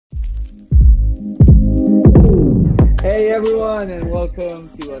Hey everyone, and welcome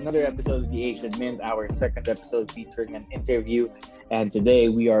to another episode of the Asian Mint, our second episode featuring an interview. And today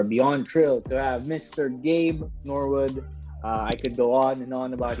we are beyond thrilled to have Mr. Gabe Norwood. I could go on and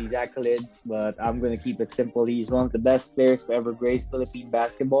on about his accolades, but I'm going to keep it simple. He's one of the best players to ever grace Philippine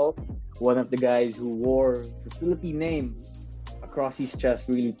basketball. One of the guys who wore the Philippine name across his chest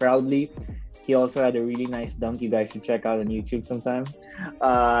really proudly. He also had a really nice dunk you guys should check out on YouTube sometime.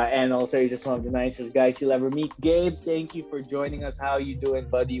 And also, he's just one of the nicest guys you'll ever meet. Gabe, thank you for joining us. How you doing,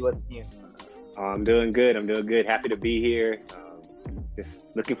 buddy? What's new? I'm doing good. Happy to be here.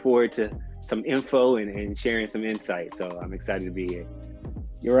 Just looking forward to some info and sharing some insight. So I'm excited to be here.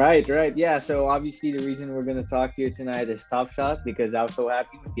 You're right. Yeah, so obviously the reason we're going to talk here tonight is Top Shot, because I was so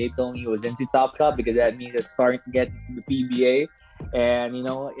happy when Gabe told me he was into Top Shot, because that means it's starting to get into the PBA. And, you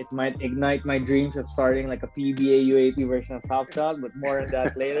know, it might ignite my dreams of starting like a PBA UAP version of Top Shot, but more on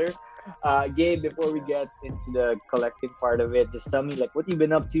that later. Gabe, before we get into the collecting part of it, just tell me, like, what you've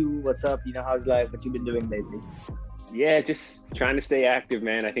been up to, what's up, you know, how's life, what you've been doing lately? Yeah, just trying to stay active,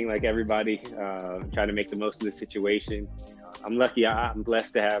 man. I think like everybody, trying to make the most of the situation. I'm lucky. I'm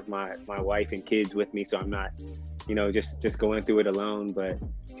blessed to have my wife and kids with me, so I'm not, you know, just going through it alone, but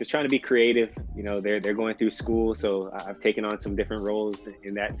just trying to be creative. You know, they're going through school, so I've taken on some different roles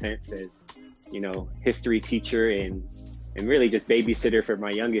in that sense as, you know, history teacher and really just babysitter for my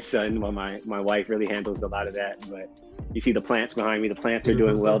youngest son, while my wife really handles a lot of that. But you see the plants behind me, the plants are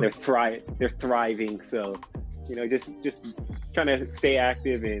doing well. They're thriving. So, you know, just trying to stay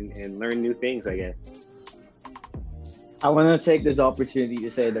active and learn new things, I guess. I want to take this opportunity to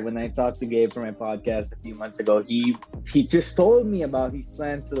say that when I talked to Gabe for my podcast a few months ago, he just told me about his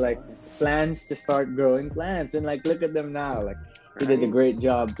plans to start growing plants, and like, look at them now. Like, he did a great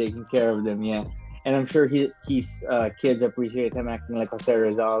job taking care of them. Yeah. And I'm sure his kids appreciate him acting like Jose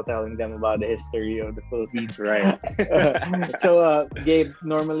Rizal, telling them about the history of the Philippines. Right. So, Gabe,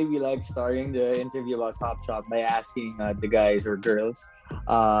 normally we like starting the interview about Top Shot by asking the guys or girls,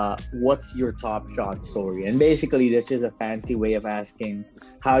 what's your Top Shot story? And basically, this is a fancy way of asking,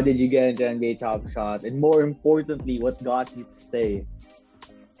 how did you get into NBA Top Shot? And more importantly, what got you to stay?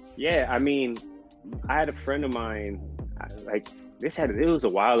 Yeah, I mean, I had a friend of mine, it was a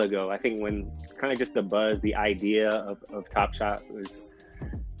while ago. I think when kind of just the buzz, the idea of Top Shot was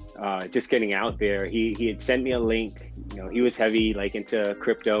just getting out there. He had sent me a link. You know, he was heavy like into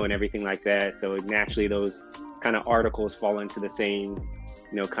crypto and everything like that. So naturally, those kind of articles fall into the same,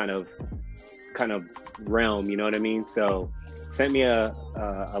 you know, kind of realm. You know what I mean? So sent me a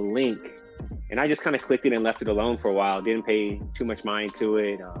link, and I just kind of clicked it and left it alone for a while. Didn't pay too much mind to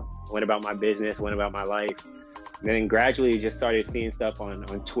it. Went about my business. Went about my life. And then gradually just started seeing stuff on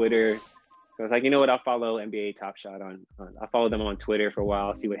Twitter. So I was like, you know what, I'll follow NBA Top Shot I'll follow them on Twitter for a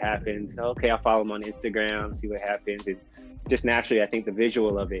while, see what happens. Okay, I'll follow them on Instagram, see what happens. And just naturally, I think the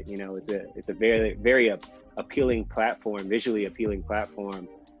visual of it, you know, it's a very, very appealing platform, visually appealing platform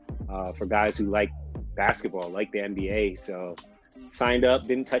for guys who like basketball, like the NBA. So signed up,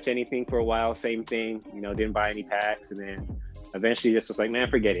 didn't touch anything for a while, same thing, you know, didn't buy any packs. And then eventually just was like, man,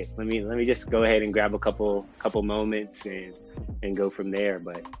 forget it. Let me just go ahead and grab a couple moments and go from there.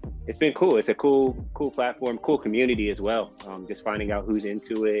 But it's been cool. It's a cool platform, cool community as well. Just finding out who's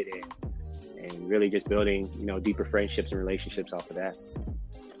into it and really just building, you know, deeper friendships and relationships off of that.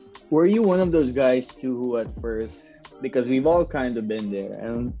 Were you one of those guys too who at first, because we've all kind of been there,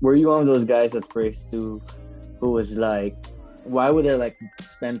 and were you one of those guys at first too who was like, why would I like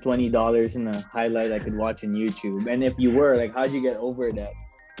spend $20 in a highlight I could watch on YouTube? And if you were, like, how'd you get over that?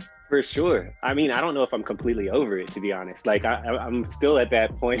 For sure. I mean, I don't know if I'm completely over it, to be honest. Like I'm still at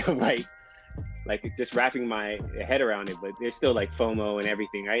that point of like just wrapping my head around it, but there's still like FOMO and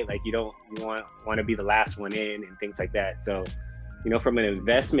everything, right? Like you want to be the last one in and things like that. So, you know, from an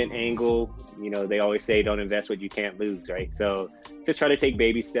investment angle, you know, they always say don't invest what you can't lose, right? So just try to take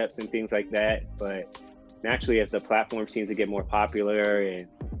baby steps and things like that. But naturally, as the platform seems to get more popular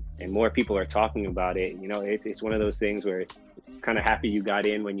and more people are talking about it, you know, it's one of those things where it's kind of happy you got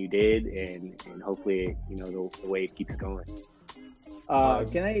in when you did, and hopefully, you know, the way it keeps going.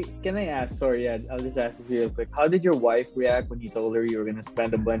 Can I ask? Sorry, yeah, I'll just ask this real quick. How did your wife react when you told her you were gonna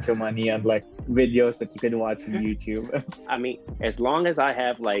spend a bunch of money on like videos that you could watch on YouTube? I mean, as long as I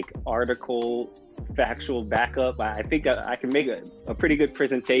have like factual backup, I think I can make a pretty good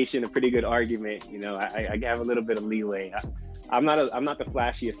presentation, a pretty good argument. You know, I have a little bit of leeway. I'm not the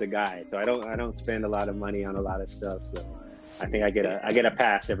flashiest of guys, so I don't spend a lot of money on a lot of stuff. So I think I get a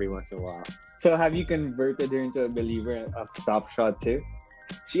pass every once in a while. So have you converted her into a believer of Top Shot too?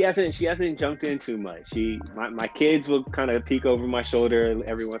 She hasn't jumped in too much. My kids will kind of peek over my shoulder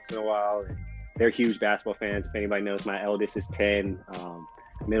every once in a while. And they're huge basketball fans. If anybody knows, my eldest is 10,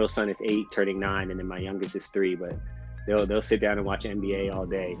 middle son is 8, turning 9, and then my youngest is 3. But they'll sit down and watch NBA all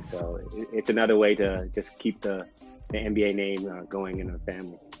day. So it's another way to just keep the NBA name going in our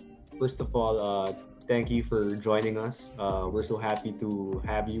family. First of all, thank you for joining us. We're so happy to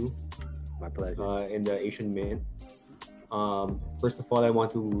have you. My pleasure. In the Asian Mint. First of all, I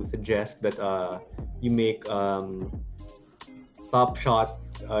want to suggest that you make Top Shot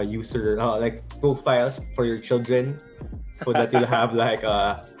user like profiles for your children, so that you'll have like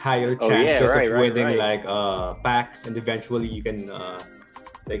higher chances of winning like packs, and eventually you can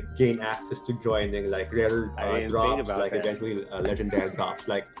like gain access to joining like rare drops, like eventually legendary drops.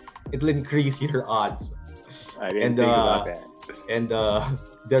 Like it'll increase your odds. I didn't think about that. And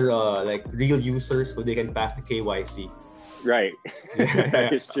they're like real users, so they can pass the KYC. Right.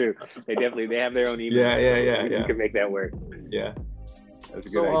 That is true. They have their own email. Yeah. You can make that work. Yeah. That's a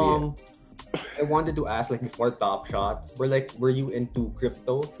good idea. I wanted to ask, like, before Top Shot, were you into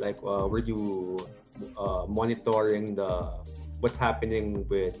crypto? Like, were you monitoring what's happening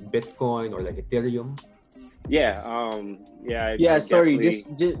with Bitcoin or like Ethereum? Yeah. Sorry,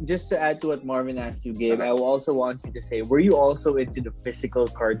 just to add to what Marvin asked you, Gabe, I also want you to say, were you also into the physical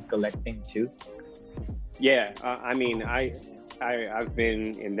card collecting too? Yeah, I mean, I've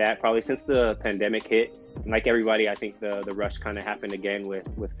been in that probably since the pandemic hit. Like everybody, I think the rush kind of happened again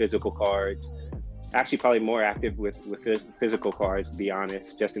with physical cards. Actually, probably more active with physical cards, to be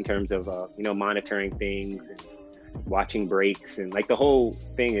honest, just in terms of monitoring things and watching breaks, and like the whole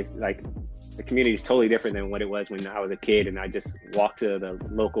thing is like the community is totally different than what it was when I was a kid and I just walked to the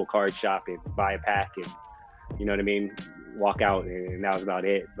local card shop and buy a pack and you know what I mean, walk out, and that was about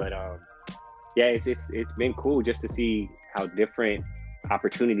it. But yeah, it's been cool just to see how different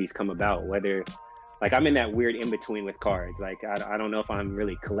opportunities come about. Whether like I'm in that weird in between with cards. Like I don't know if I'm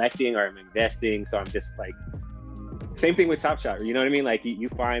really collecting or I'm investing. So I'm just like, same thing with Top Shot. You know what I mean? Like you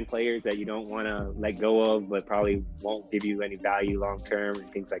find players that you don't want to let go of, but probably won't give you any value long term and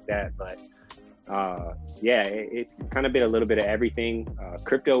things like that. But yeah, it's kind of been a little bit of everything.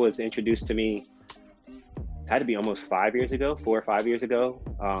 Crypto was introduced to me, had to be almost 4 or 5 years ago.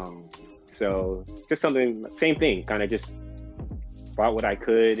 So just something, same thing, kind of just bought what I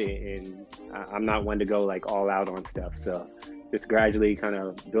could, and I'm not one to go like all out on stuff. So just gradually kind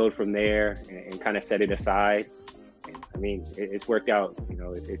of build from there and kind of set it aside. And, I mean, it's worked out. You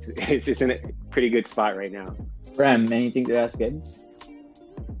know, it's in a pretty good spot right now. Ram, anything to ask, Ed?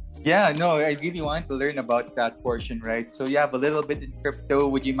 Yeah, no, I really want to learn about that portion, right? So you have a little bit in crypto.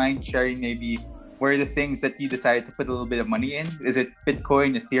 Would you mind sharing maybe where are the things that you decided to put a little bit of money in? Is it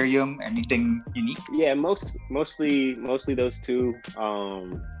Bitcoin, Ethereum, anything unique? Yeah, mostly those two.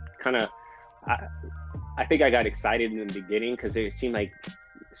 Kind of, I think I got excited in the beginning because it seemed like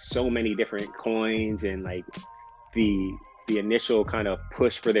so many different coins and like the initial kind of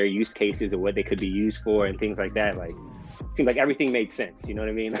push for their use cases of what they could be used for and things like that. Like, it seemed like everything made sense. You know what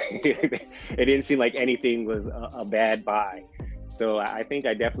I mean? It didn't seem like anything was a bad buy. So I think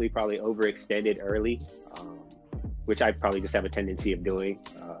I definitely probably overextended early, which I probably just have a tendency of doing.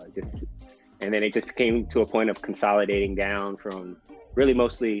 And then it just came to a point of consolidating down from really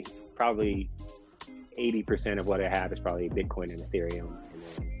mostly probably 80% of what I have is probably Bitcoin and Ethereum. And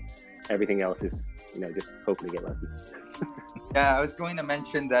then everything else is, just hoping to get lucky. Yeah, I was going to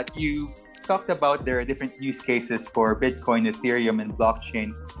mention that you talked about there are different use cases for Bitcoin, Ethereum, and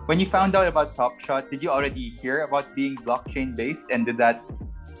blockchain. When you found out about Top Shot, did you already hear about being blockchain based, and did that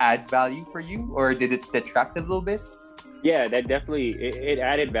add value for you, or did it detract a little bit? Yeah, that definitely it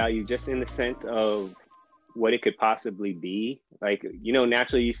added value just in the sense of what it could possibly be. Like,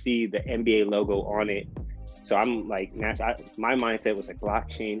 naturally you see the NBA logo on it. So I'm like, my mindset was like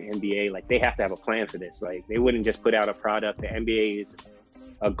blockchain, NBA, like they have to have a plan for this. Like they wouldn't just put out a product. The NBA is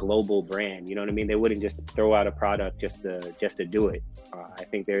a global brand, you know what I mean? They wouldn't just throw out a product just to do it. I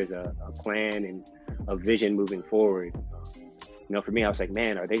think there's a plan and a vision moving forward. For me, I was like,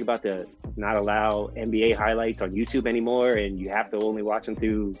 man, are they about to not allow NBA highlights on YouTube anymore? And you have to only watch them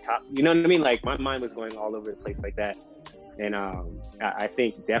through top, you know what I mean? Like my mind was going all over the place like that. And I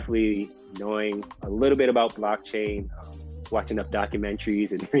think definitely knowing a little bit about blockchain, watch enough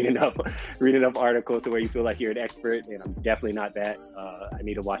documentaries and read enough articles to where you feel like you're an expert. And I'm definitely not that. I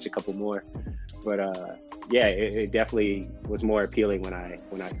need to watch a couple more. But yeah, it definitely was more appealing when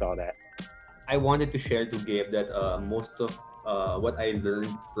I saw that. I wanted to share to Gabe that most of what I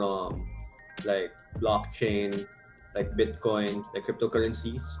learned from like blockchain, like Bitcoin, like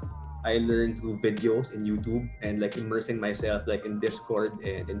cryptocurrencies, I learned through videos in YouTube and like immersing myself like in Discord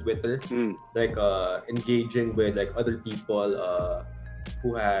and in Twitter, like engaging with like other people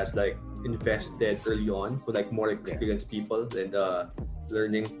who has like invested early on, so like more experienced people, and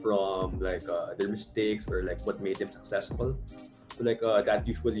learning from like their mistakes or like what made them successful. So like that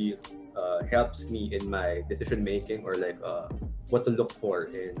usually helps me in my decision making, or like what to look for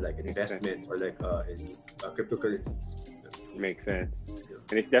in like investments or like in cryptocurrencies. Makes sense.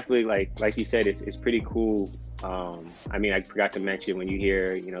 And it's definitely like you said, it's pretty cool. I mean, I forgot to mention, when you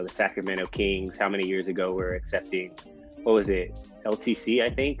hear, the Sacramento Kings, how many years ago were accepting, what was it, LTC, I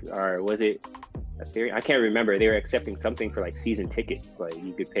think, or was it Ethereum? I can't remember. They were accepting something for like season tickets, like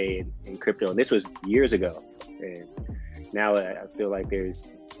you could pay in crypto. And this was years ago. And now I feel like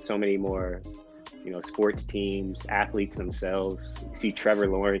there's so many more, sports teams, athletes themselves. You see Trevor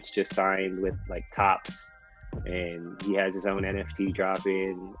Lawrence just signed with like Topps, and he has his own NFT drop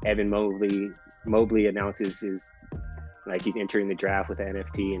in. Evan Mobley announces he's entering the draft with the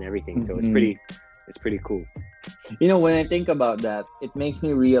NFT and everything. So it's pretty cool. When I think about that, it makes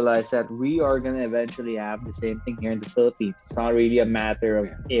me realize that we are gonna eventually have the same thing here in the Philippines. It's not really a matter of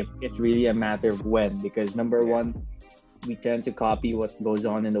if, it's really a matter of when. Because number one, we tend to copy what goes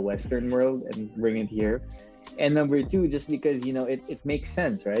on in the Western world and bring it here. And number two, just because, it makes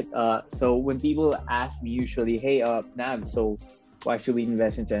sense, right? So when people ask me usually, hey, Nav, so why should we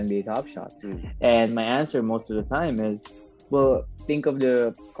invest into NBA Top Shot? And my answer most of the time is, well, think of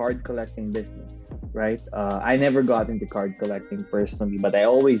the card collecting business, right? I never got into card collecting personally, but I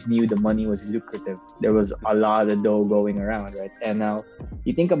always knew the money was lucrative. There was a lot of dough going around, right? And now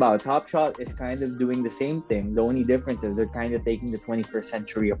you think about Top Shot is kind of doing the same thing. The only difference is they're kind of taking the 21st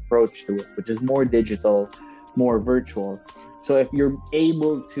century approach to it, which is more digital, more virtual. So if you're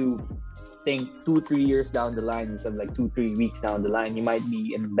able to think 2-3 years down the line instead of like 2-3 weeks down the line, you might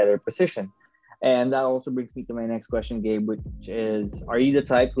be in a better position. And that also brings me to my next question, Gabe, which is, are you the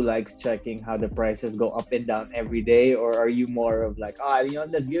type who likes checking how the prices go up and down every day? Or are you more of like,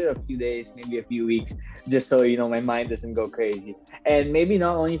 let's give it a few days, maybe a few weeks, just so, my mind doesn't go crazy? And maybe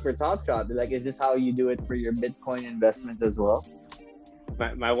not only for Top Shot, but like, is this how you do it for your Bitcoin investments as well?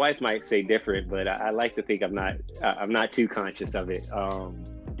 My wife might say different, but I like to think I'm not too conscious of it.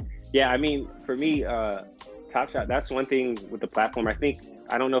 I mean, for me, Top Shot, that's one thing with the platform.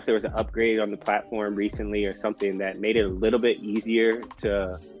 I don't know if there was an upgrade on the platform recently or something that made it a little bit easier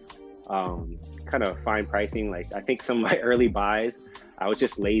to kind of find pricing. Like, I think some of my early buys, I was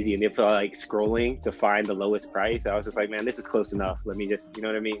just lazy and it felt like scrolling to find the lowest price. I was just like, man, this is close enough. Let me just, you know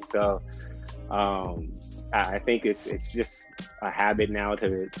what I mean? So I think it's just a habit now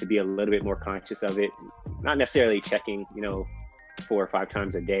to be a little bit more conscious of it. Not necessarily checking, 4 or 5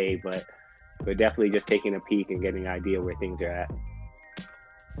 times a day, but definitely just taking a peek and getting an idea where things are at.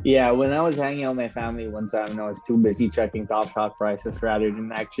 Yeah, when I was hanging out with my family one time and I was too busy checking Top Shot prices rather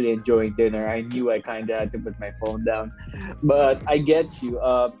than actually enjoying dinner, I knew I kind of had to put my phone down. But I get you.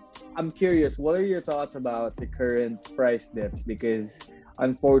 I'm curious, what are your thoughts about the current price dips? Because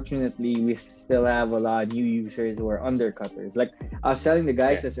unfortunately, we still have a lot of new users who are undercutters. Like I was telling the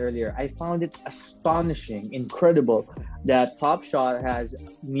guys this earlier, I found it astonishing, incredible that Top Shot has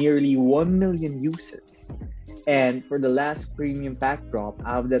nearly 1 million users. And for the last premium pack drop,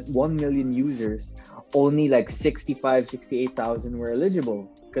 out of that 1 million users, only like 68,000 were eligible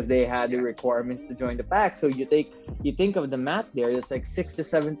because they had the requirements to join the pack. So you think of the math there, it's like 6 to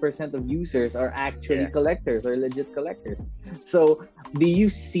 7% of users are actually collectors or legit collectors. So do you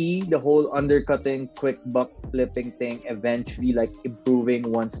see the whole undercutting, quick buck flipping thing eventually like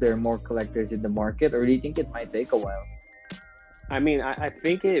improving once there are more collectors in the market, or do you think it might take a while? I mean, I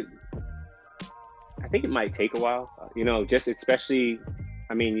think it might take a while, just especially,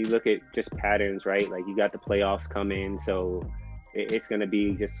 I mean, you look at just patterns, right? Like you got the playoffs coming, so it's going to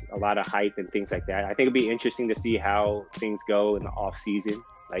be just a lot of hype and things like that. I think it'd be interesting to see how things go in the off season.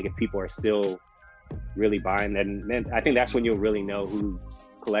 Like if people are still really buying, then I think that's when you'll really know who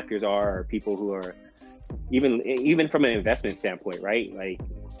collectors are, or people who are even from an investment standpoint, right? Like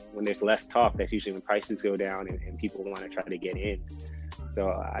when there's less talk, that's usually when prices go down and people want to try to get in. So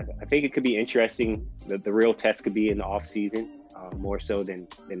I think it could be interesting. The real test could be in the off season, more so than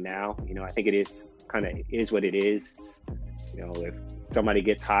now. I think it is what it is. If somebody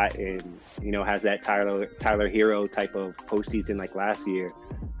gets hot and has that Tyler Hero type of postseason like last year,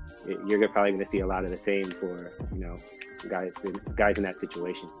 you're probably going to see a lot of the same for guys in that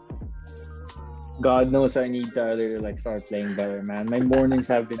situation. God knows I need Tyler to start playing better, man. My mornings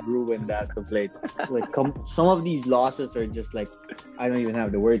have been ruined as of late. Some of these losses are just I don't even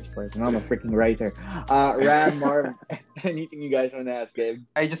have the words for it, and I'm a freaking writer. Ram, Marv, anything you guys want to ask, Gabe?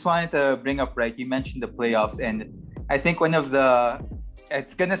 I just wanted to bring up, right, you mentioned the playoffs, and I think one of the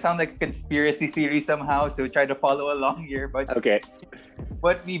it's gonna sound like a conspiracy theory somehow, so try to follow along here. But Okay.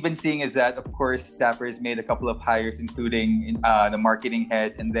 what we've been seeing is that, of course, Dapper's made a couple of hires, including the marketing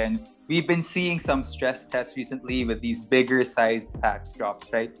head, and then we've been seeing some stress tests recently with these bigger size pack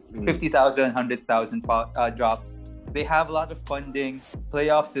drops, right? 50,000, 100,000 drops. They have a lot of funding.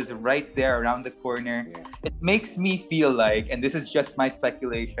 Playoffs is right there around the corner. Yeah. It makes me feel like, and this is just my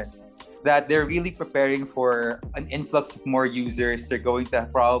speculation, that they're really preparing for an influx of more users. They're going to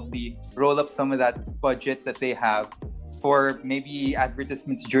probably roll up some of that budget that they have for maybe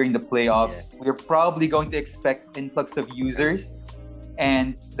advertisements during the playoffs. Yeah. We're probably going to expect influx of users,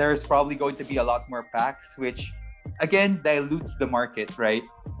 and there's probably going to be a lot more packs, which again dilutes the market, right?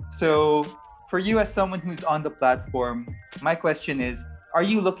 So for you as someone who's on the platform, my question is, are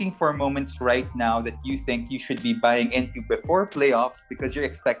you looking for moments right now that you think you should be buying into before playoffs because you're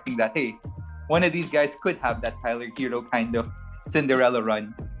expecting that, hey, one of these guys could have that Tyler Hero kind of Cinderella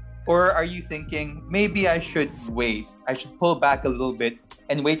run? Or are you thinking, maybe I should wait, I should pull back a little bit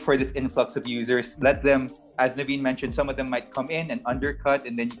and wait for this influx of users, let them, as Naveen mentioned, some of them might come in and undercut,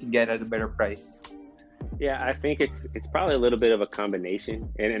 and then you can get at a better price? Yeah, I think it's probably a little bit of a combination,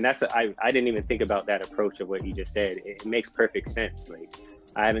 and that's I didn't even think about that approach of what you just said. It makes perfect sense. Like,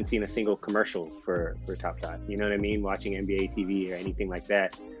 I haven't seen a single commercial for Top Shot. You know what I mean? Watching NBA TV or anything like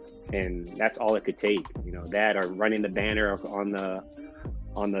that, and that's all it could take. You know, that or running the banner on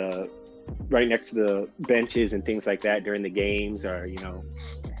the right next to the benches and things like that during the games, or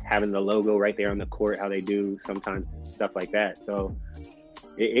having the logo right there on the court, how they do sometimes, stuff like that. So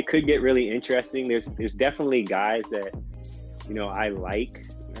it could get really interesting. There's definitely guys that I like.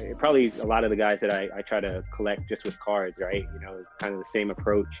 Probably a lot of the guys that I try to collect just with cards, right? Kind of the same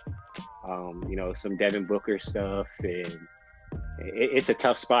approach. Some Devin Booker stuff, and it's a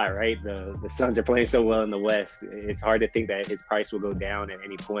tough spot, right? The Suns are playing so well in the West. It's hard to think that his price will go down at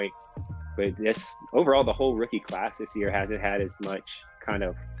any point. But just overall, the whole rookie class this year hasn't had as much kind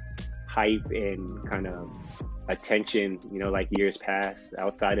of hype and kind of attention, like years past,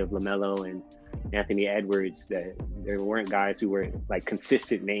 outside of LaMelo and Anthony Edwards, that there weren't guys who were like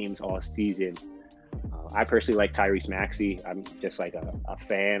consistent names all season. I personally like Tyrese Maxey. I'm just like a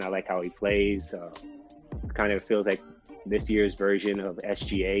fan. I like how he plays. Kind of feels like this year's version of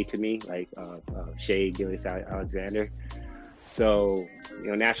SGA to me, like Shea Gilgeous-Alexander. So,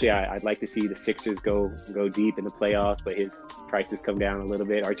 naturally, I'd like to see the Sixers go deep in the playoffs, but his prices come down a little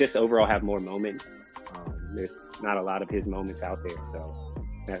bit, or just overall have more moments. There's not a lot of his moments out there, so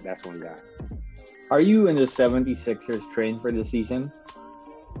that's one guy. Are you in the 76ers train for the season?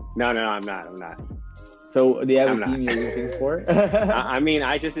 No, I'm not. So do you have a team you're rooting for? I mean,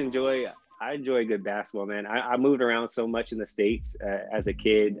 I enjoy good basketball, man. I moved around so much in the States as a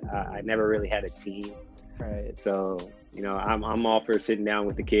kid. I never really had a team. Right. So, I'm all for sitting down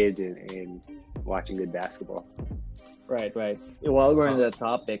with the kids and watching good basketball. Right. While we're on that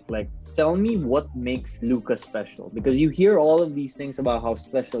topic, like, tell me what makes Luka special, because you hear all of these things about how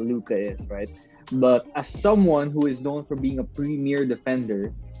special Luka is, right? But as someone who is known for being a premier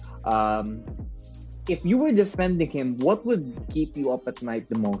defender, if you were defending him, what would keep you up at night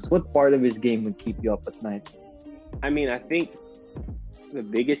the most? What part of his game would keep you up at night? I mean, I think the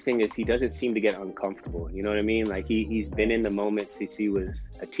biggest thing is he doesn't seem to get uncomfortable. You know what I mean? Like he's been in the moments since he was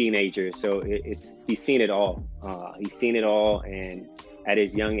a teenager. So he's seen it all. He's seen it all. And at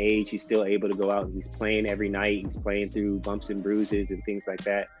his young age, he's still able to go out and he's playing every night. He's playing through bumps and bruises and things like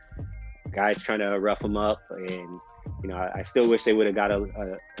that. Guys trying to rough him up. And, I still wish they would have got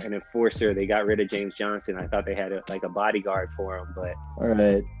an enforcer. They got rid of James Johnson. I thought they had a bodyguard for him, but all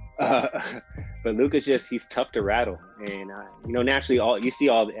right. But Luka's he's tough to rattle, and naturally you see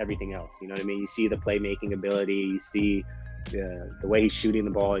everything else. You know what I mean? You see the playmaking ability, you see the way he's shooting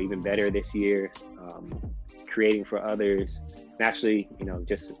the ball even better this year, creating for others. Naturally,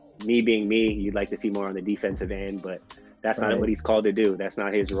 just me being me, you'd like to see more on the defensive end, but that's not what he's called to do. That's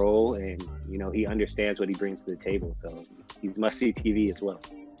not his role, and he understands what he brings to the table. So he's must-see TV as well.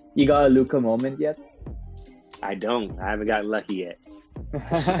 You got a Luka moment yet? I don't. I haven't gotten lucky yet.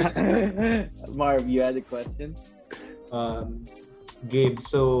 Marv, you had a question? Gabe,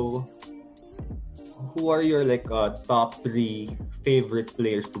 so who are your top 3 favorite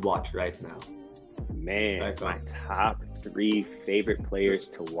players to watch right now? Man, my top 3 favorite players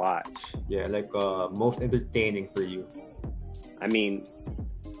to watch. Yeah, most entertaining for you. I mean,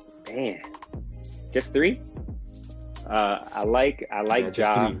 man, just 3? I like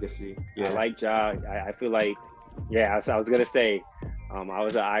Ja. Just 3. Yeah. I like Ja. I feel like, I was gonna say, I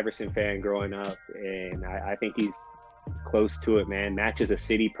was an Iverson fan growing up, and I think he's close to it, man. Matches a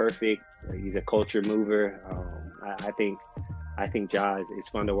city perfect. He's a culture mover. I I think Ja is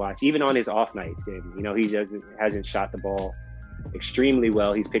fun to watch, even on his off nights. And you know, he hasn't shot the ball extremely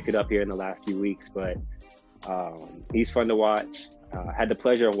well. He's picked it up here in the last few weeks, but he's fun to watch. Had the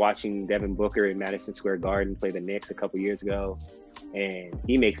pleasure of watching Devin Booker in Madison Square Garden play the Knicks a couple years ago, and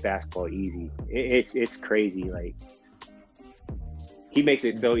he makes basketball easy. It's crazy. Like, he makes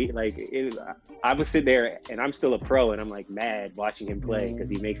it so I would sit there, and I'm still a pro, and I'm like mad watching him play because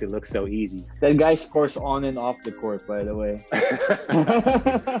he makes it look so easy. That guy scores on and off the court, by the way.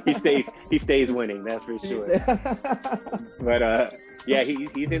 he stays winning, that's for sure. But yeah,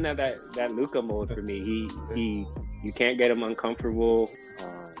 he's in that Luka mode for me. He you can't get him uncomfortable.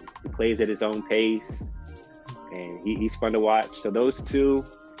 He plays at his own pace, and he's fun to watch. So those two,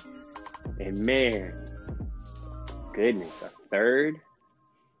 and man, goodness, a third.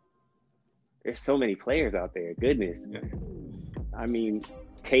 There's so many players out there. Goodness. I mean,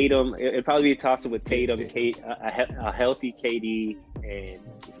 Tatum. It'd probably be a toss-up with Tatum, a healthy KD, and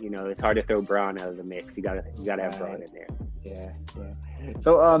you know, it's hard to throw Brown out of the mix. You gotta have Brown in there. Yeah.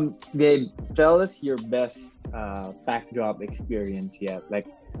 So, Gabe, tell us your best pack drop experience yet. Like,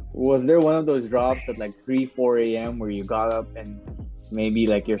 was there one of those drops at like 3-4 a.m. where you got up and maybe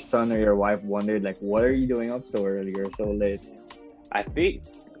like your son or your wife wondered like, what are you doing up so early or so late? I think.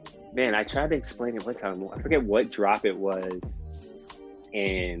 Man, I tried to explain it one time. I forget what drop it was,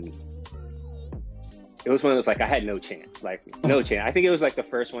 and it was one of those, like, I had no chance. Like, no chance. I think it was like the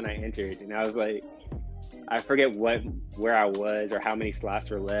first one I entered, and I was like, I forget where I was or how many slots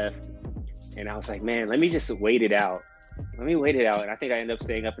were left, and I was like, man, let me just wait it out. And I think I ended up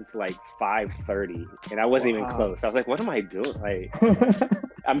staying up until like 5:30, and I wasn't even close. I was like, what am I doing? Like,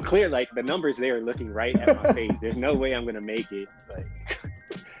 I'm clear, like, the numbers there are looking right at my face. There's no way I'm gonna make it.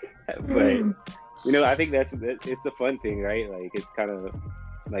 But you know, I think it's the fun thing, right? Like, it's kind of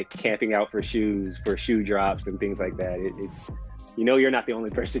like camping out for shoes, for shoe drops and things like that. It's, you know, you're not the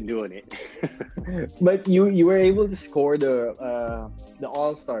only person doing it. But you were able to score the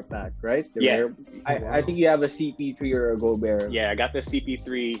All-Star pack, right? I think you have a CP3 or a Gobert. Yeah, I got the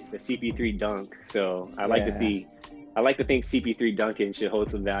CP3 dunk. So I like to think CP3 dunking should hold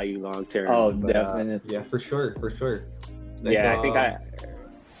some value long term. Oh, definitely. Yeah, for sure. Like, yeah, I think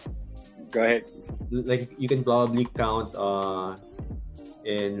go ahead. Like, you can probably count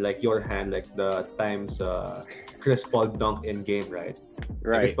in like your hand like the times Chris Paul dunked in game, right?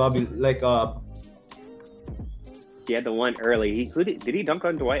 Right. Like, probably like he had the one early. Did he dunk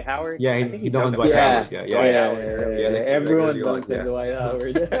on Dwight Howard? Yeah, he dunked on Dwight Howard. Yeah. Like, everyone dunks on Dwight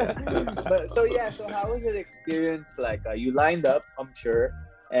Howard. But so how was the experience? Like, you lined up, I'm sure,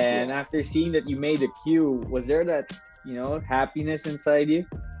 and after seeing that you made the queue, was there that, you know, happiness inside you?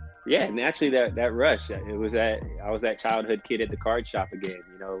 Yeah, naturally that rush. I was that childhood kid at the card shop again,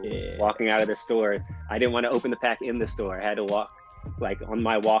 you know, walking out of the store. I didn't want to open the pack in the store. I had to walk, like, on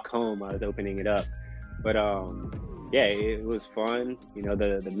my walk home, I was opening it up. But yeah, it was fun. You know,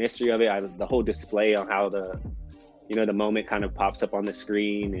 the mystery of it, the whole display on how the moment kind of pops up on the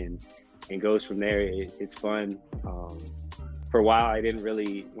screen and goes from there. It's fun. For a while, I didn't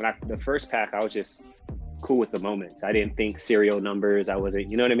really, the first pack, I was just cool with the moments. I didn't think serial numbers. I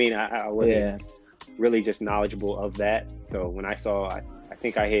wasn't, you know what I mean? I wasn't really just knowledgeable of that. So when I saw, I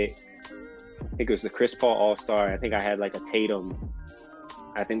think it was the Chris Paul All-Star. I think I had like a Tatum.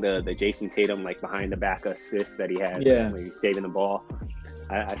 I think the Jason Tatum, like, behind the back assist that he had when he's saving the ball.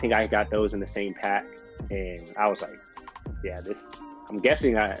 I think I got those in the same pack, and I was like, I'm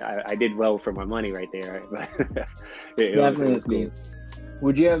guessing I did well for my money right there. it was cool.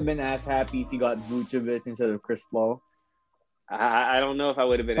 Would you have been as happy if you got Vucevic instead of Chris Paul? I don't know if I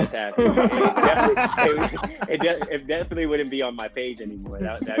would have been as happy. It definitely wouldn't be on my page anymore.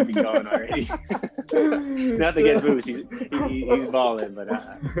 That'd be gone already. Not to get Vuce, he's balling, but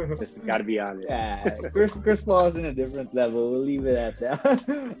just got to be honest. Yeah, Chris Paul is in a different level. We'll leave it at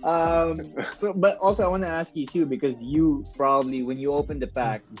that. But also I want to ask you too, because you probably, when you opened the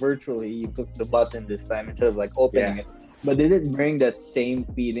pack virtually, you took the button this time instead of like opening it. But did it bring that same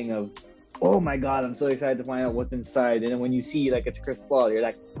feeling of, oh my God, I'm so excited to find out what's inside? And then when you see like it's Chris Paul, you're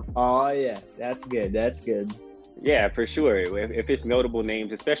like, oh yeah, that's good. Yeah, for sure. If it's notable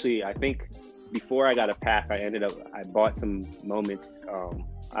names, especially, I think before I got a pack, I bought some moments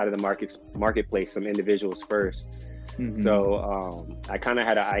out of the marketplace, some individuals first. Mm-hmm. So I kind of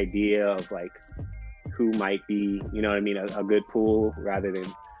had an idea of like who might be, you know what I mean, a good pool, rather than,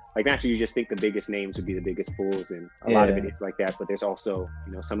 like, naturally you just think the biggest names would be the biggest pools, and a lot of it is like that. But there's also,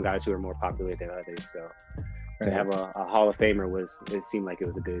 you know, some guys who are more popular than others. So to have a Hall of Famer it seemed like it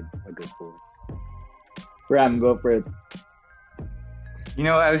was a good pool. Ram, go for it.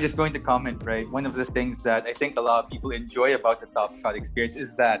 I was just going to comment, right? One of the things that I think a lot of people enjoy about the Top Shot experience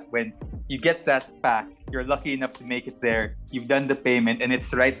is that when you get that pack, you're lucky enough to make it there. You've done the payment and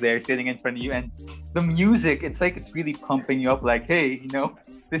it's right there sitting in front of you. And the music, it's like it's really pumping you up like, hey,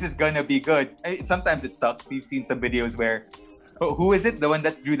 this is gonna be good. Sometimes it sucks. We've seen some videos where, who is it? The one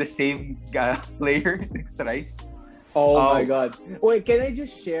that drew the same player thrice? Oh my god. Wait, can I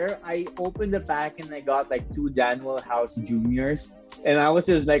just share? I opened the pack and I got like 2 Daniel House Juniors, and I was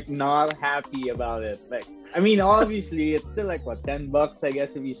just like not happy about it. Like, I mean, obviously it's still like what, $10, I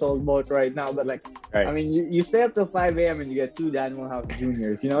guess, if you sold both right now. But like, right. I mean, you stay up till 5 a.m. and you get 2 Daniel House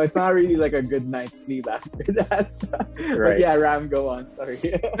Juniors. It's not really like a good night's sleep after that. Right. But yeah, Ram, go on. Sorry.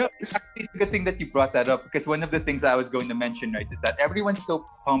 No, actually, it's a good thing that you brought that up, because one of the things I was going to mention, right, is that everyone's so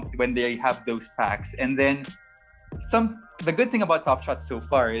pumped when they have those packs, and then the good thing about Top Shot so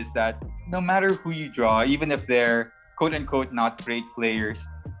far is that no matter who you draw, even if they're quote unquote not great players,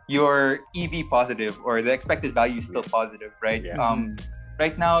 your EV positive, or the expected value is still positive, right? Yeah.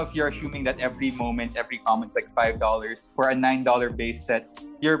 Right now, if you're assuming that every comment's like $5 for a $9 base set,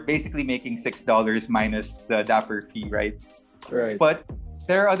 you're basically making $6 minus the Dapper fee, right? Right. But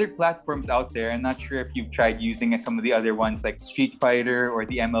there are other platforms out there. I'm not sure if you've tried using some of the other ones like Street Fighter or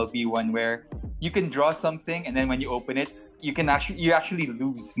the MLB one, where you can draw something and then when you open it, you actually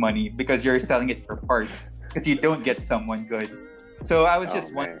lose money because you're selling it for parts because you don't get someone good. So I was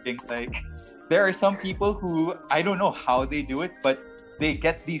just wondering, like, there are some people who, I don't know how they do it, but they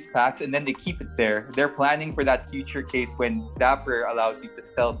get these packs and then they keep it there. They're planning for that future case when Dapper allows you to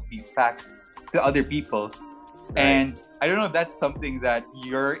sell these packs to other people. Right. And I don't know if that's something that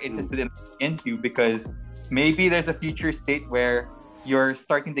you're interested into, because maybe there's a future state where you're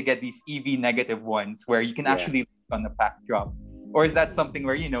starting to get these EV negative ones where you can actually lose on the pack drop. Or is that something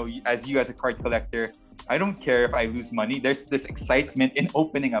where, as a card collector, I don't care if I lose money. There's this excitement in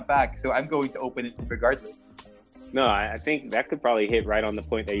opening a pack, so I'm going to open it regardless. No, I think that could probably hit right on the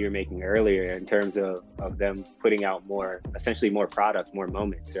point that you were making earlier in terms of them putting out essentially more products, more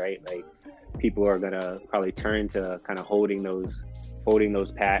moments, right? Like, people are gonna probably turn to kind of holding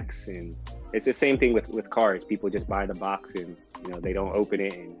those packs, and it's the same thing with cards. People just buy the box and they don't open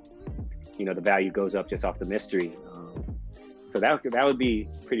it, and the value goes up just off the mystery. So that would be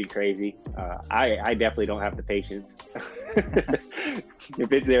pretty crazy. I definitely don't have the patience.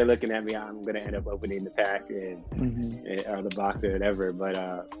 If it's there looking at me, I'm gonna end up opening the pack or the box or whatever. But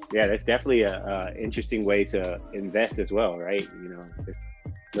yeah, that's definitely a interesting way to invest as well, right? Just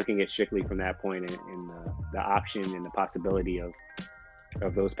looking at strictly from that point, and the option and the possibility of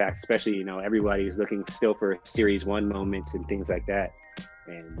those packs, especially everybody is looking still for Series 1 moments and things like that,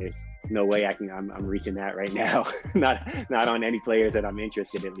 and there's no way I'm reaching that right now. not on any players that I'm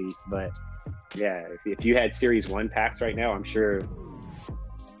interested, at least. But yeah, if you had Series 1 packs right now, I'm sure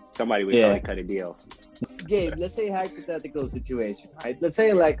somebody would probably cut a deal. Gabe, let's say hypothetical situation, right? Let's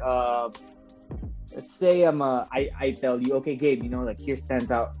say like let's say I tell you, okay, Gabe, like, here's not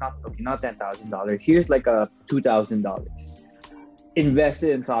 $10,000. Here's like a $2,000. Invest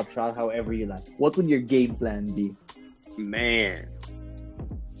it in Top Shot however you like. What would your game plan be? Man,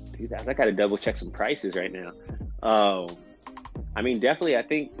 dude, I gotta double check some prices right now. I mean, definitely, I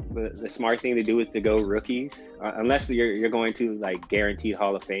think the smart thing to do is to go rookies, unless you're going to like guaranteed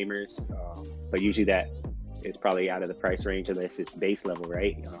Hall of Famers. But usually that is probably out of the price range unless it's base level,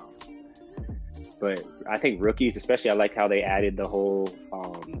 right? But I think rookies, especially, I like how they added the whole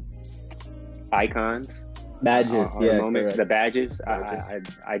icons. Badges, moments, the badges.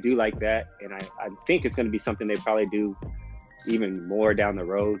 I do like that, and I think it's going to be something they probably do even more down the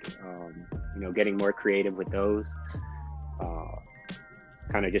road. Getting more creative with those,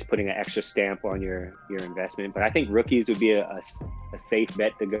 kind of just putting an extra stamp on your investment. But I think rookies would be a safe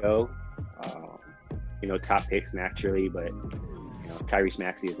bet to go. Top picks naturally, but Tyrese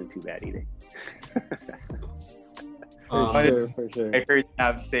Maxey isn't too bad either. For sure. I heard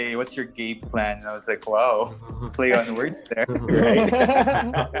Nav say, "What's your game plan?" And I was like, "Wow, play on words there." Right.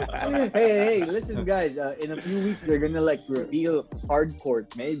 hey, listen, guys. In a few weeks, they're gonna like reveal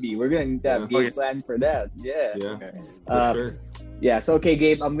hardcourt. Maybe we're gonna have game plan for that. Yeah. For sure. Yeah. So okay,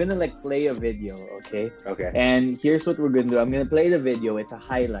 Gabe, I'm gonna like play a video. Okay. Okay. And here's what we're gonna do. I'm gonna play the video. It's a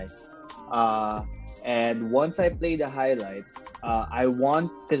highlight. And once I play the highlight, I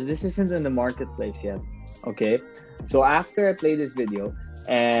want, because this isn't in the marketplace yet. Okay. So after I play this video,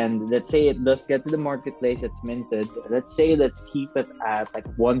 and let's say it does get to the marketplace, it's minted. Let's keep it at like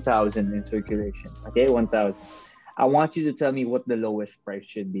 1,000 in circulation. Okay, 1,000. I want you to tell me what the lowest price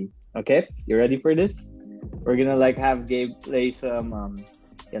should be. Okay, you ready for this? We're gonna like have Gabe play some.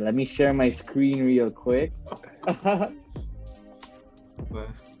 Let me share my screen real quick. Okay.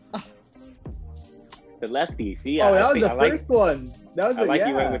 The lefty. See, that was think the first one. That was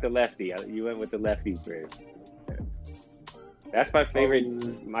you went with the lefty. You went with the lefty first. That's my favorite.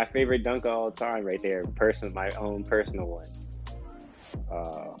 My favorite dunk of all time, right there. My own personal one.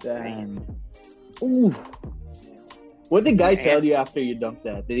 Damn. Ooh. What did Guy tell you after you dunked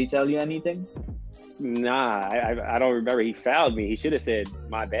that? Did he tell you anything? Nah, I don't remember. He fouled me. He should have said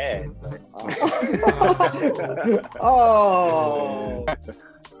my bad. Oh.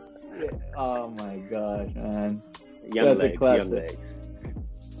 Oh my gosh, man. Young legs.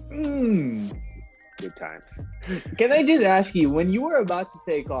 Good times. Can I just ask you, when you were about to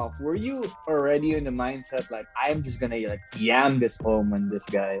take off, were you already in the mindset like, I'm just gonna like yam this home on this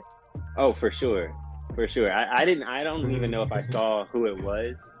guy? Oh, for sure. I don't even know if I saw who it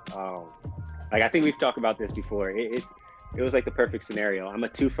was. Like I think we've talked about this before. It was like the perfect scenario. I'm a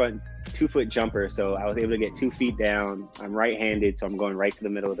 2-foot jumper, so I was able to get 2 feet down. I'm right-handed, so I'm going right to the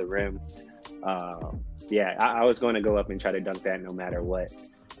middle of the rim. I was going to go up and try to dunk that no matter what.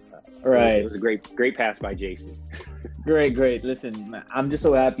 Right. It was a great pass by Jason. Great. Listen, I'm just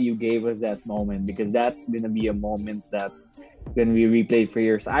so happy you gave us that moment, because that's gonna be a moment that gonna be replayed for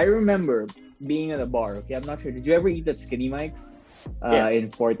years. I remember being at a bar. Okay, I'm not sure. Did you ever eat at Skinny Mike's?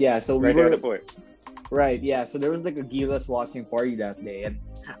 In Fort? Yeah. So we were at the Fort. Right. Yeah. So there was like a Gilas watching party that day, and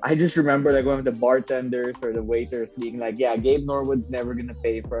I just remember like one of the bartenders or the waiters being like, "Yeah, Gabe Norwood's never gonna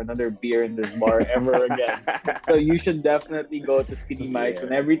pay for another beer in this bar ever again. So you should definitely go to Skinny Mike's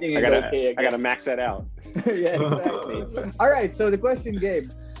when everything is okay again." I gotta max that out. Yeah, exactly. All right. So the question, Gabe,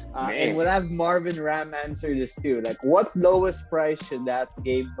 and we'll have Marvin Ram answer this too. Like, what lowest price should that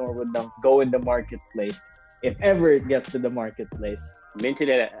Gabe Norwood dunk go in the marketplace, if ever it gets to the marketplace? Minted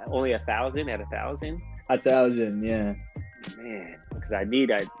at only 1,000. At 1,000. 1,000, yeah. Man, because I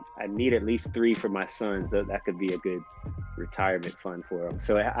need at least 3 for my sons. That could be a good retirement fund for them.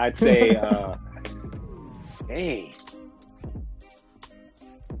 So I'd say, dang.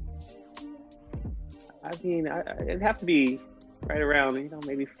 I mean, it'd have to be right around,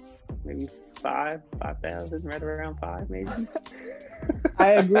 maybe 5,000, right around 5, maybe.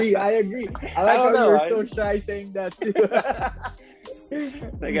 I agree. I like how you're so shy saying that too.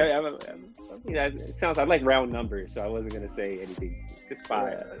 Like it sounds. I like round numbers, so I wasn't gonna say anything. Just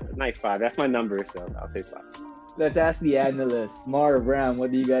 5, a nice 5. That's my number, so I'll say 5. Let's ask the analyst, Marv, Ram.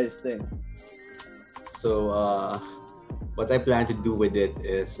 What do you guys think? So, what I plan to do with it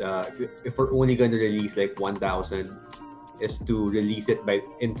is, if we're only gonna release like 1,000, is to release it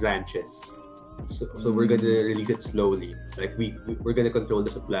in tranches. So we're gonna release it slowly. Like we're gonna control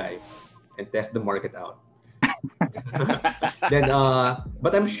the supply and test the market out. Then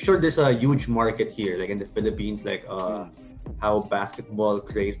but I'm sure there's a huge market here, like in the Philippines, like how basketball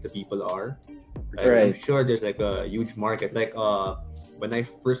crazed the people are. Right. I'm sure there's like a huge market. Like when I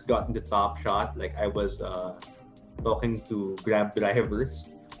first got into Top Shot, like I was talking to Grab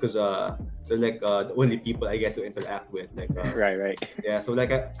drivers, because they're like the only people I get to interact with. Like right. Yeah, so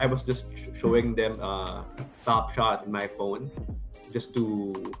like I was just showing them Top Shot in my phone, just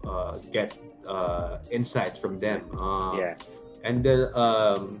to get insights from them. And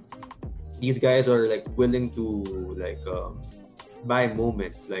these guys are like willing to like buy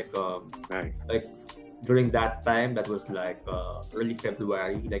moments. Like nice. Like during that time, that was like early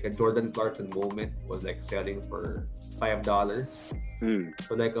February. Like a Jordan Clarkson moment was like selling for $5.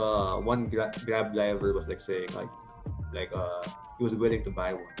 So like one Grab driver was like saying like he was willing to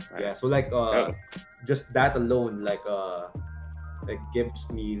buy one. Right. Yeah. So like just that alone like gives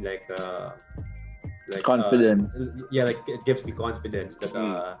me like confidence. Like it gives me confidence that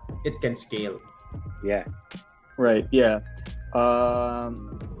it can scale. Yeah. Right. Yeah.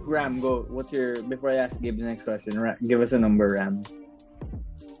 Ram, go. What's your, before I ask Gabe the next question, give us a number, Ram.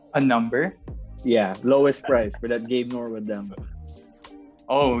 A number? Yeah, lowest price for that Gabe Norwood dunk.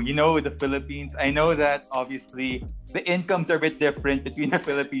 Oh, the Philippines. I know that obviously the incomes are a bit different between the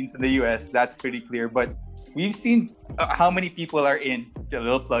Philippines and the US. That's pretty clear. But we've seen how many people are in, a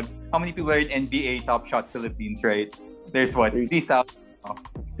little plug, how many people are in NBA Top Shot Philippines, right? There's what, 3,000.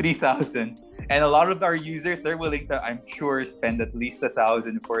 3,000. And a lot of our users, they're willing to, I'm sure, spend at least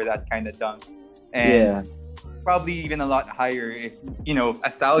 1,000 for that kind of dunk. And probably even a lot higher if,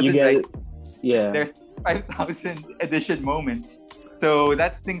 1,000. There's 5,000 edition moments. So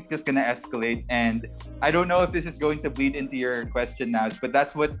that thing's just gonna escalate, and I don't know if this is going to bleed into your question now, but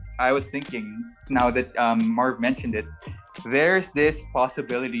that's what I was thinking now that Marv mentioned it. There's this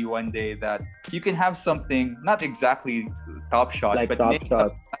possibility one day that you can have something not exactly Top Shot, like but Top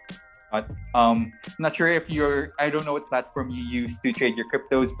Shot. Not sure if I don't know what platform you use to trade your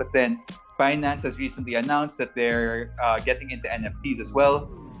cryptos, but then Binance has recently announced that they're getting into NFTs as well.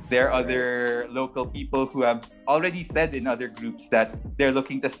 There are other local people who have already said in other groups that they're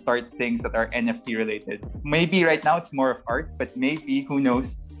looking to start things that are NFT related. Maybe right now it's more of art, but maybe, who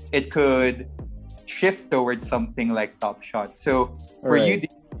knows, it could shift towards something like Top Shot. So for you, do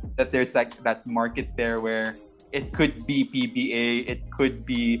you think that there's like that market there where it could be PBA, it could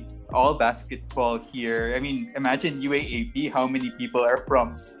be all basketball here? I mean, imagine UAAP, how many people are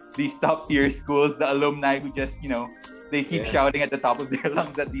from these top tier schools, the alumni who just, they keep shouting at the top of their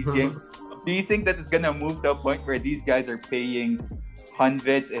lungs at these games. Do you think that it's gonna move to a point where these guys are paying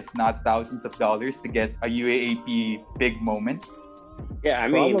hundreds, if not thousands of dollars to get a UAAP big moment? Yeah, I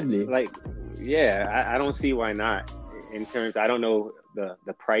mean, I don't see why not. In terms, I don't know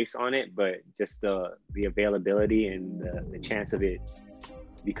the price on it, but just the availability and the chance of it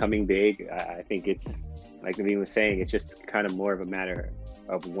becoming big, I think it's, like Naveen was saying, it's just kind of more of a matter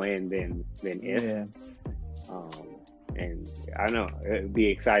of when than if. Yeah. And I don't know, it'd be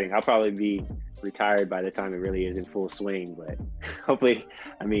exciting. I'll probably be retired by the time it really is in full swing, but hopefully,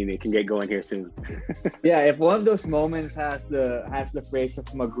 I mean, it can get going here soon. Yeah, if one of those moments has the phrase of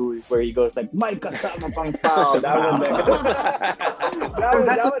Magul where he goes like, "May kasama pang tao," that would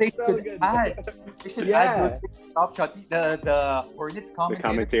that's what they so should good. add. They should add Top Shot, the Hornets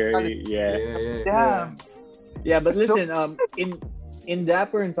commentary. Damn. Yeah, but listen, in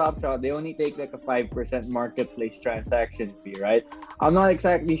Dapper and Top Shot, they only take like a 5% marketplace transaction fee, right? I'm not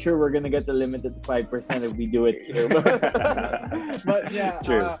exactly sure we're gonna get the limited 5% if we do it here. But yeah,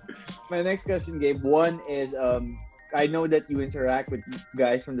 my next question, Gabe. One is, I know that you interact with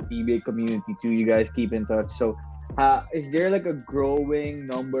guys from the PBA community too. You guys keep in touch. So, is there like a growing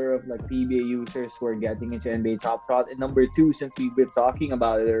number of like PBA users who are getting into NBA Top Shot? And number two, since we've been talking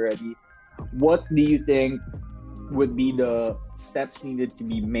about it already, what do you think would be the steps needed to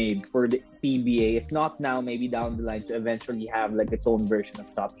be made for the PBA, if not now, maybe down the line, to eventually have like its own version of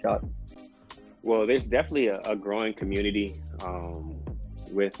Top Shot? Well, there's definitely a growing community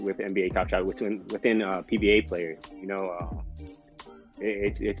with NBA Top Shot within PBA players.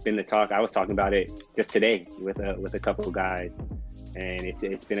 It's been the talk. I was talking about it just today with a couple of guys, and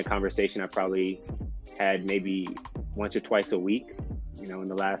it's been a conversation I probably had maybe once or twice a week, in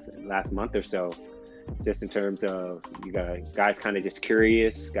the last month or so. Just in terms of, you got guys kind of just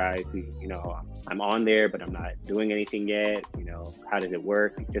curious, guys who, I'm on there, but I'm not doing anything yet. How does it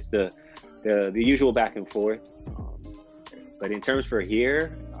work? Just the usual back and forth. But in terms for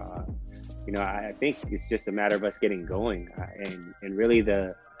here, I think it's just a matter of us getting going. And really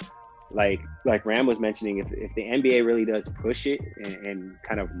like Ram was mentioning, if the NBA really does push it and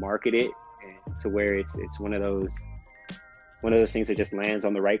kind of market it to where it's one of those things that just lands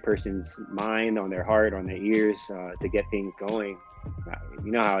on the right person's mind, on their heart, on their ears, to get things going.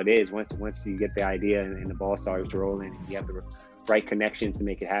 You know how it is. Once you get the idea and the ball starts rolling, and you have the right connections to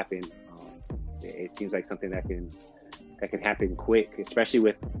make it happen, it seems like something that can happen quick, especially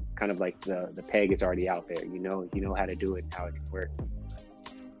with kind of like the peg is already out there. You know how to do it and how it can work.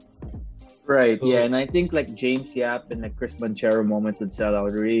 Right, yeah, and I think like James Yap and like Chris Banchero moment would sell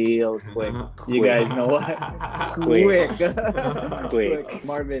out real quick. You guys know what? Quick.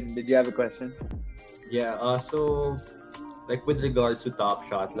 Marvin, did you have a question? Yeah, so like with regards to Top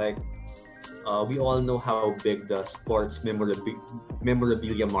Shot, like we all know how big the sports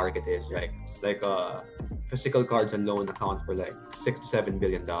memorabilia market is, right? Like physical cards alone account for like $6 to $7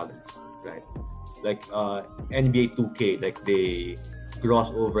 billion, right? Like NBA 2K, like they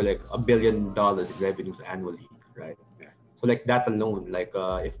gross over like $1 billion in revenues annually, right? So like that alone, like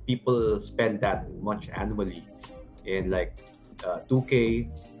if people spend that much annually in like 2K,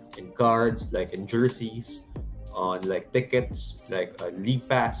 in cards, like in jerseys, on like tickets, like league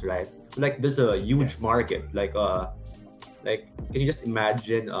pass, right? So, like there's a huge market. Like can you just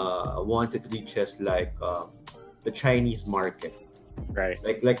imagine once it reaches like the Chinese market, right?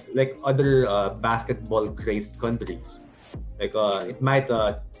 Like other basketball crazed countries. Like it might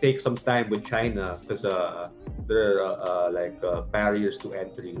take some time with China because there are barriers to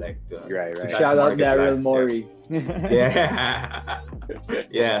entry. Like right. Shout out Daryl Morey.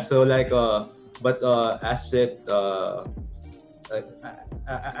 Yeah. So like but as it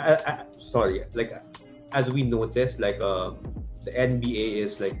sorry, like as we notice, like the NBA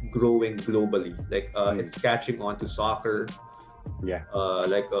is like growing globally. Like it's catching on to soccer. Yeah.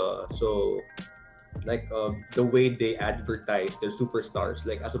 So the way they advertise their superstars,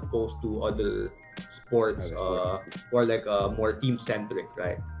 like as opposed to other sports, or like more team centric,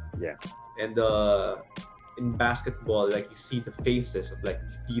 right? Yeah. And in basketball, like you see the faces of like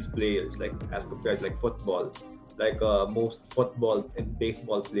these players, like as compared to like football, like most football and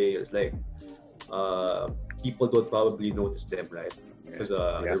baseball players, like people don't probably notice them, right? Because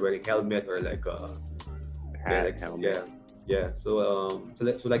they're wearing helmet or like helmet. So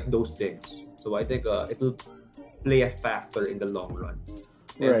like those things. So I think it'll play a factor in the long run.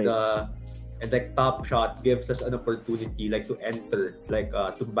 And and like Top Shot gives us an opportunity like to enter, like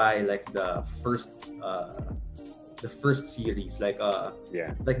to buy like the first series, like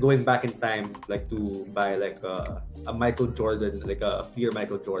like going back in time, like to buy like a Michael Jordan, like a Fear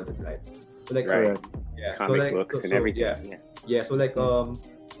Michael Jordan, right? So like comic books and everything. So like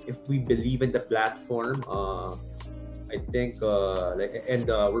if we believe in the platform, I think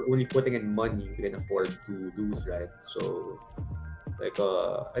we're only putting in money we can afford to lose, right? So like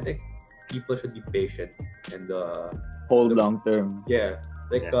I think people should be patient and hold long term.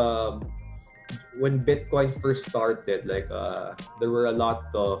 When Bitcoin first started, like there were a lot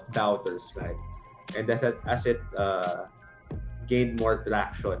of doubters, right? And as it gained more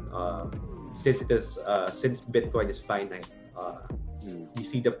traction, since Bitcoin is finite, we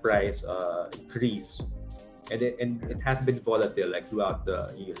see the price increase, and it has been volatile like throughout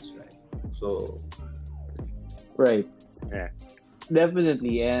the years, right? So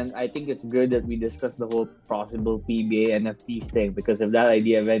Definitely, and I think it's good that we discussed the whole possible PBA NFTs thing, because if that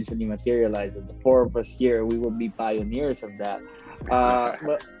idea eventually materializes, the four of us here, we will be pioneers of that.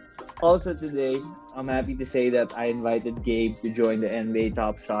 But also today, I'm happy to say that I invited Gabe to join the NBA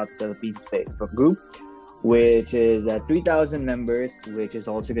Top Shot Philippines Facebook group, which is at 3,000 members, which is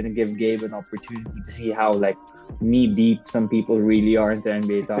also going to give Gabe an opportunity to see how like knee deep some people really are into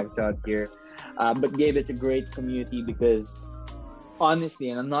NBA Top Shot here. But Gabe, it's a great community because honestly,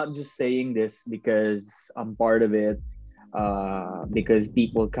 and I'm not just saying this because I'm part of it, because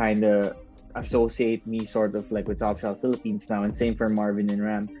people kind of associate me sort of like with Top Shot Philippines now, and same for Marvin and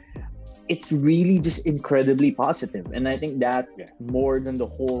Ram. It's really just incredibly positive, and I think that more than the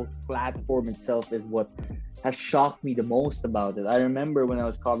whole platform itself is what has shocked me the most about it. I remember when I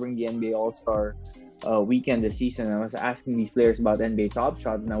was covering the NBA All-Star weekend this season, I was asking these players about NBA Top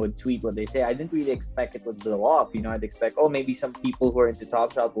Shot, and I would tweet what they say. I didn't really expect it would blow up. I'd expect, maybe some people who are into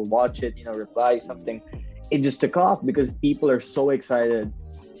Top Shot will watch it, reply something. It just took off because people are so excited,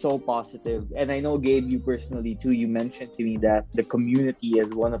 so positive. And I know, Gabe, you personally too, you mentioned to me that the community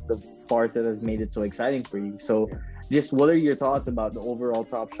is one of the parts that has made it so exciting for you. So just what are your thoughts about the overall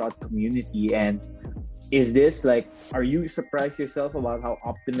Top Shot community? And is this like, are you surprised yourself about how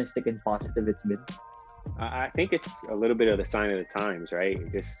optimistic and positive it's been? I think it's a little bit of the sign of the times,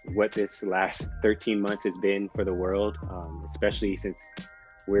 right? Just what this last 13 months has been for the world, especially since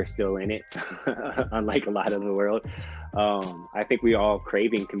we're still in it, unlike a lot of the world. I think we're all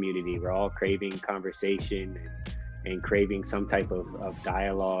craving community. We're all craving conversation and craving some type of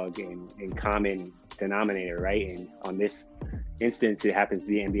dialogue and common denominator, right? And on this instance, it happens to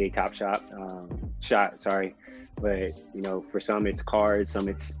be NBA Top Shot, but for some it's cards, some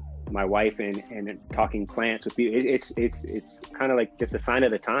it's my wife and talking plants with you. It's kind of like just a sign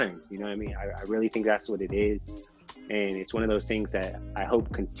of the times. You know what I mean? I really think that's what it is, and it's one of those things that I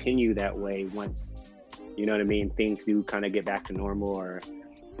hope continue that way once, things do kind of get back to normal, or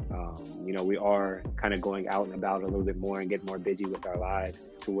we are kind of going out and about a little bit more and get more busy with our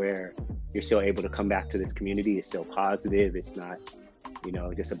lives, to where you're still able to come back to this community. It's still positive. It's not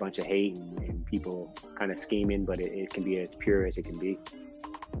just a bunch of hate and people kind of scheming, but it can be as pure as it can be.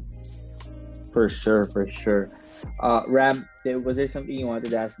 For sure. Ram, was there something you wanted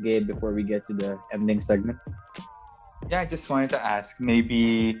to ask Gabe before we get to the ending segment? Yeah, I just wanted to ask,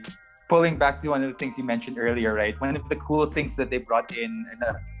 maybe pulling back to one of the things you mentioned earlier, right? One of the cool things that they brought in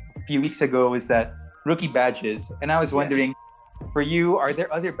a few weeks ago was that rookie badges. And I was wondering, for you, are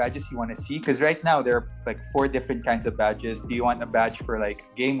there other badges you want to see? Because right now there are like 4 different kinds of badges. Do you want a badge for like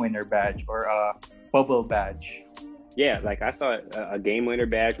game winner badge or a bubble badge? Yeah, like I thought a game winner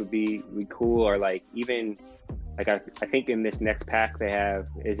badge would be cool, or like even like I think in this next pack they have,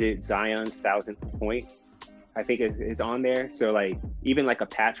 is it Zion's 1,000th point? I think it's on there. So like even like a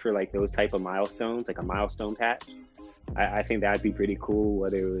patch for like those type of milestones, like a milestone patch, I think that'd be pretty cool.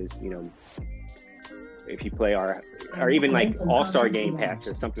 Whether it was if you play or even like All-Star game patch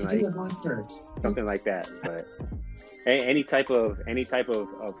or something like that. But any type of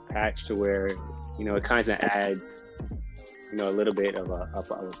patch to where it kind of adds a little bit of a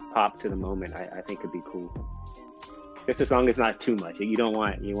pop to the moment, I think could be cool. Just as long as not too much. You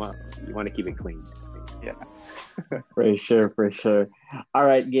want to keep it clean. Yeah. For sure. All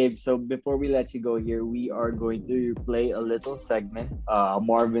right, Gabe. So before we let you go here, we are going to play a little segment.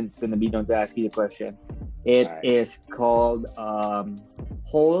 Marvin's gonna be done to ask you the question. It is called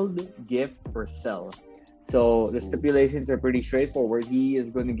Hold, Gift, or Sell. So the stipulations are pretty straightforward. He is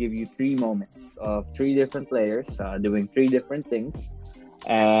going to give you 3 moments of 3 different players doing 3 different things.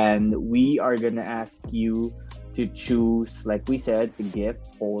 And we are going to ask you to choose, like we said, to gift,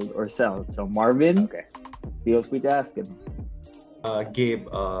 hold, or sell. So Marvin, feel free to ask him. Gabe,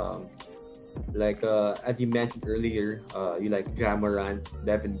 as you mentioned earlier, you like Jamorant,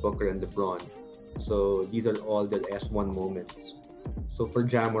 Devin Booker, and LeBron. So these are all the S1 moments. So for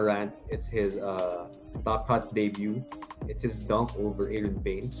Jamorant, it's his top shot debut. It's his dunk over Aaron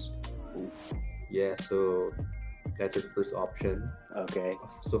Baines. Yeah, so that's his first option. Okay.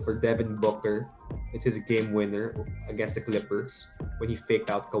 So for Devin Booker, it's his game winner against the Clippers when he faked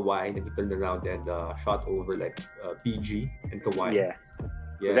out Kawhi, then he turned around and shot over PG and Kawhi. Yeah.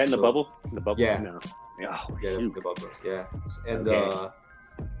 Was that in the bubble? The bubble? Yeah. No. Oh, yeah, shoot. the bubble. Yeah. And Okay.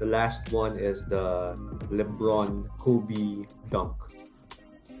 the last one is the LeBron Kobe dunk.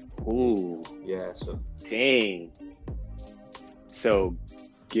 Ooh. Yeah. So Dang. So,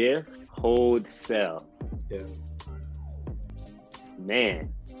 gift, hold, sell. yeah.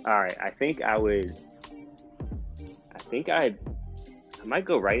 Man. All right. I might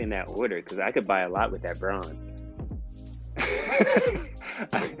go right in that order because I could buy a lot with that bronze.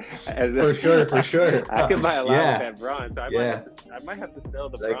 For sure. I could buy a lot with that bronze. So I might have to sell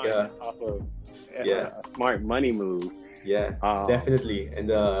the bronze off of a smart money move. Yeah, definitely. And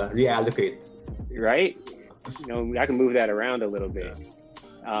reallocate. Right? I can move that around a little bit.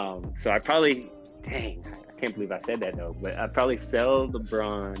 So I probably, dang, I can't believe I said that though, but I'd probably sell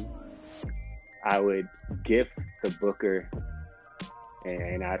LeBron. I would gift the Booker,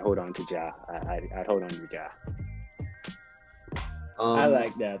 and I'd hold on to Ja. I'd hold on to Ja. I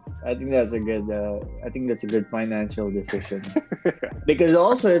like that. I think that's a good financial decision. Because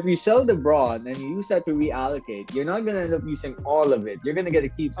also, if you sell LeBron and you use that to reallocate, you're not gonna end up using all of it. You're gonna get to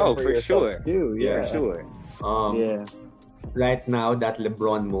keep some for yourself too. Yeah, for sure. Right now, that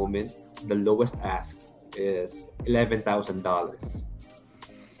LeBron moment, the lowest ask is $11,000.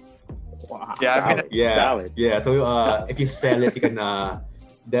 Wow. Yeah, Solid. Yeah. So if you sell it, you can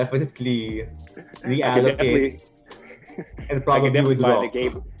definitely reallocate. And probably withdraw. I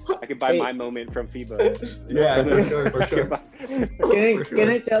could buy my moment from FIBA. Yeah, for sure. Can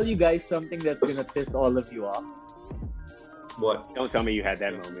I tell you guys something that's gonna piss all of you off? What? Don't tell me you had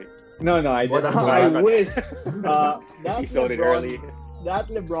that moment. No, I didn't. I wish. He sold it early. That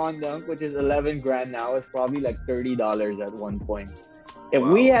LeBron dunk, which is $11,000 now, is probably like $30 at one point. If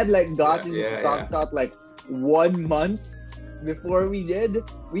we had gotten to Top Shot 1 month before we did,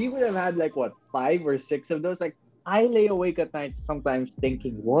 we would have had 5 or 6 of those. I lay awake at night sometimes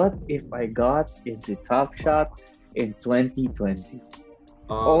thinking, what if I got into Top Shot in 2020?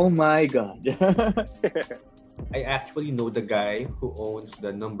 Oh my God. I actually know the guy who owns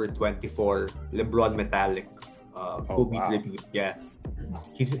the number 24 LeBron Metallic Kobe tribute. Yeah.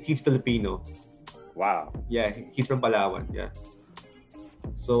 He's Filipino. Wow. Yeah, he's from Palawan. Yeah.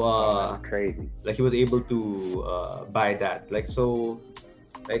 So that's crazy. He was able to buy that.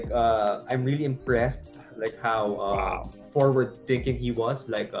 I'm really impressed how forward thinking he was,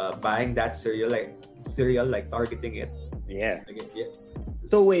 buying that cereal, targeting it. Yeah.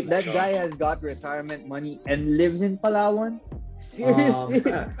 So wait, that guy has got retirement money and lives in Palawan? Seriously?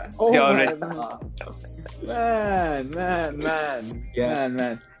 Oh my God. Man. Yeah.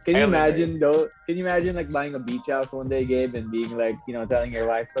 Man. Can you imagine though? Can you imagine buying a beach house one day, Gabe, and being telling your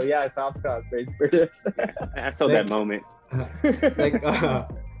wife, so yeah, Top Shot, right for this. I sold that moment.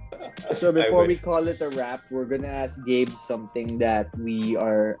 So before we call it a wrap, we're gonna ask Gabe something that we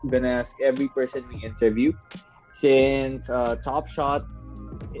are gonna ask every person we interview. Since Top Shot,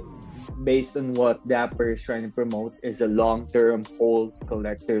 based on what Dapper is trying to promote, is a long-term hold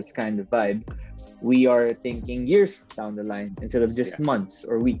collectors kind of vibe, we are thinking years down the line instead of just months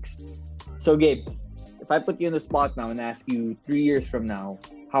or weeks. So Gabe, if I put you in the spot now and ask you 3 years from now,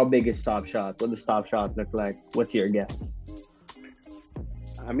 how big is Top Shot? What does Top Shot look like? What's your guess?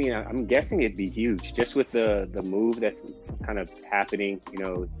 I mean, I'm guessing it'd be huge, just with the move that's kind of happening,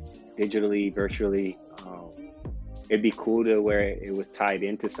 digitally, virtually. It'd be cool to where it was tied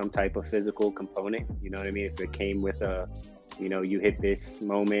into some type of physical component. You know what I mean? If it came with you hit this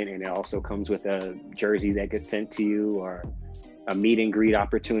moment, and it also comes with a jersey that gets sent to you, or a meet and greet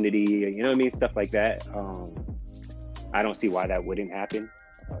opportunity. You know what I mean? Stuff like that. I don't see why that wouldn't happen.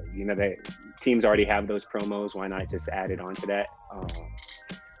 That teams already have those promos. Why not just add it onto that?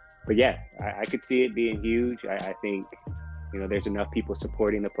 But yeah, I could see it being huge. I think, there's enough people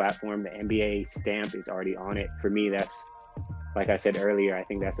supporting the platform. The NBA stamp is already on it. For me, that's, like I said earlier, I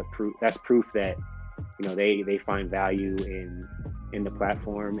think that's proof that, they find value in the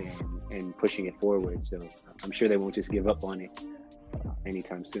platform and pushing it forward. So I'm sure they won't just give up on it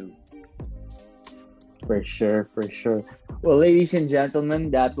anytime soon. For sure, for sure. Well, ladies and gentlemen,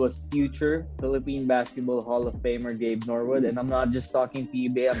 that was future Philippine Basketball Hall of Famer Gabe Norwood. And I'm not just talking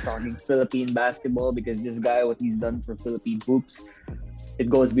PBA, I'm talking Philippine basketball, because this guy, what he's done for Philippine hoops, it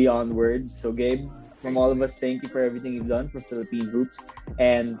goes beyond words. So, Gabe, from all of us, thank you for everything you've done for Philippine hoops.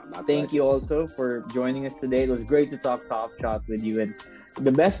 And thank you also for joining us today. It was great to talk Top Shot with you. And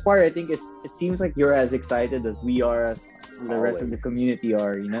the best part, I think, is it seems like you're as excited as we are, as the rest of the community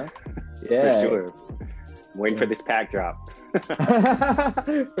are, you know? Yeah. For sure. I'm waiting for this pack drop.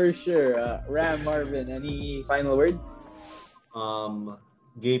 For sure. Ram, Marvin, any final words?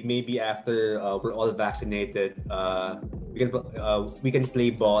 Gabe, maybe after we're all vaccinated, we can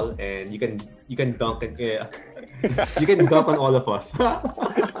play ball, and you can dunk and you can dunk on all of us.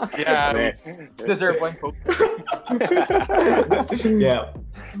 Yeah, deserve one hope. Yeah,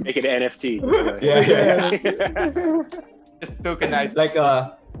 make it an NFT. Yeah. Just tokenize, like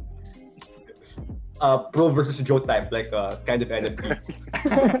Pro versus Joe type, like kind of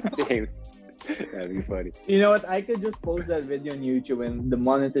NFT. That'd be funny. You know what? I could just post that video on YouTube, and the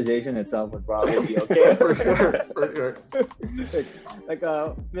monetization itself would probably be okay. For sure. like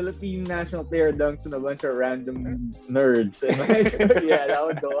a Philippine national player dunks on a bunch of random nerds. And yeah, that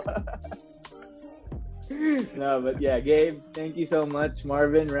would go. No, but yeah, Gabe, thank you so much.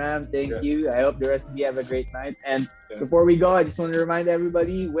 Marvin, Ram, thank you. I hope the rest of you have a great night. And before we go, I just want to remind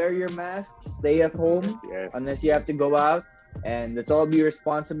everybody, wear your masks, stay at home, unless you have to go out. And let's all be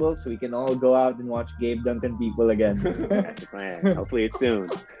responsible, so we can all go out and watch Gabe Duncan people again. That's the plan. Hopefully it's soon.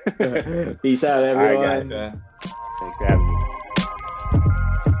 Peace out, everyone. All right, guys. Thanks for having me.